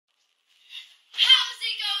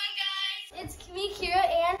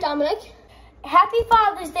Dominic. Happy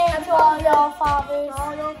Father's Day to all y'all fathers.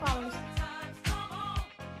 All y'all fathers.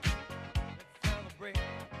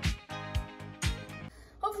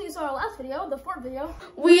 Hopefully you saw our last video, the fort video.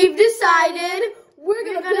 We've decided We're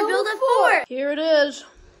gonna build a fort. Here it is.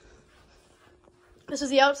 This is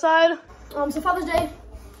the outside. So Father's Day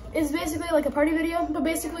is basically like a party video, but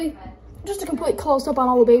basically just a complete close-up on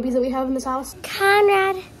all the babies that we have in this house.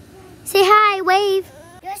 Conrad, say hi, wave.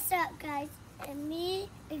 What's up, guys? And me,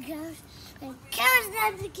 the ghost, and Kara's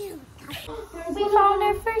not the cute. We found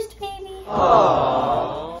our first baby. Aww.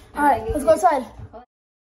 All right, let's go outside.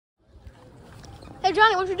 Hey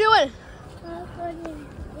Johnny, what you doing?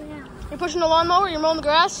 You're pushing the lawnmower, you're mowing the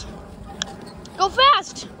grass? Go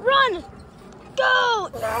fast, run,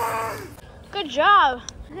 go. Good job.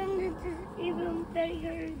 I think this is even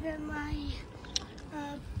bigger than my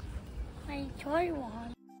toy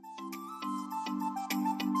one.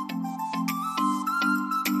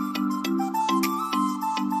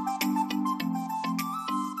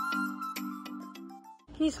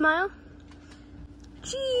 Can you smile?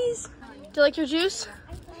 Cheese. Do you like your juice?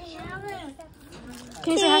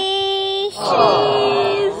 Can you say hi?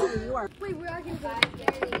 Cheese. Wait, we are gonna go.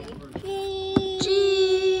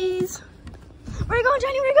 Cheese. Where are you going,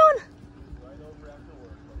 Johnny? Where are you going?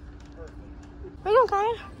 Where are you going,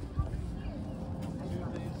 Conrad?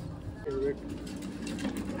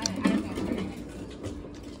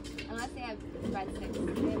 Unless they have breadsticks.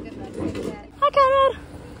 They have good breadsticks. Hi, Conrad.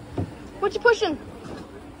 What you pushing?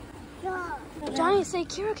 No. Johnny, say,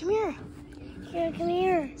 Kira, come here. Kira, come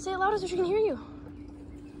here. Say it louder so she can hear you.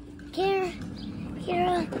 Kira,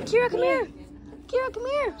 Kira, come here. Kira, come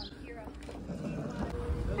here.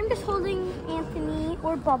 I'm just holding Anthony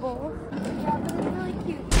or Bubbles. Yeah, but it's really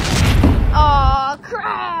cute. Aw,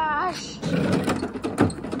 crash.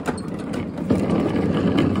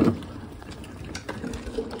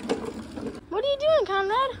 What are you doing,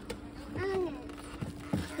 Conrad?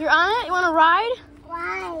 You're on it? You want to ride?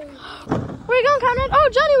 Why? Where are you going, Conrad? Oh,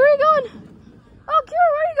 Johnny, where are you going? Oh, Kira,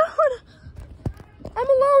 where are you going? I'm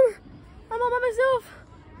alone. I'm all by myself.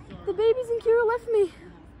 The babies and Kira left me.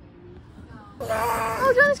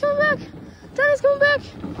 Oh, Johnny's coming back. Johnny's coming back.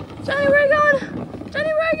 Johnny, where are you going?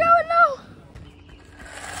 Johnny, where are you going? No.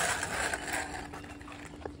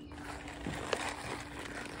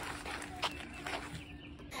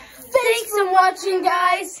 Thanks for watching,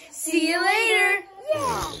 guys. See you later.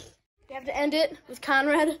 Yeah. You have to end it with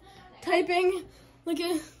Conrad typing like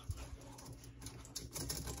a...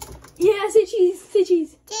 Yeah, say cheese. Say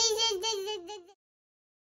cheese.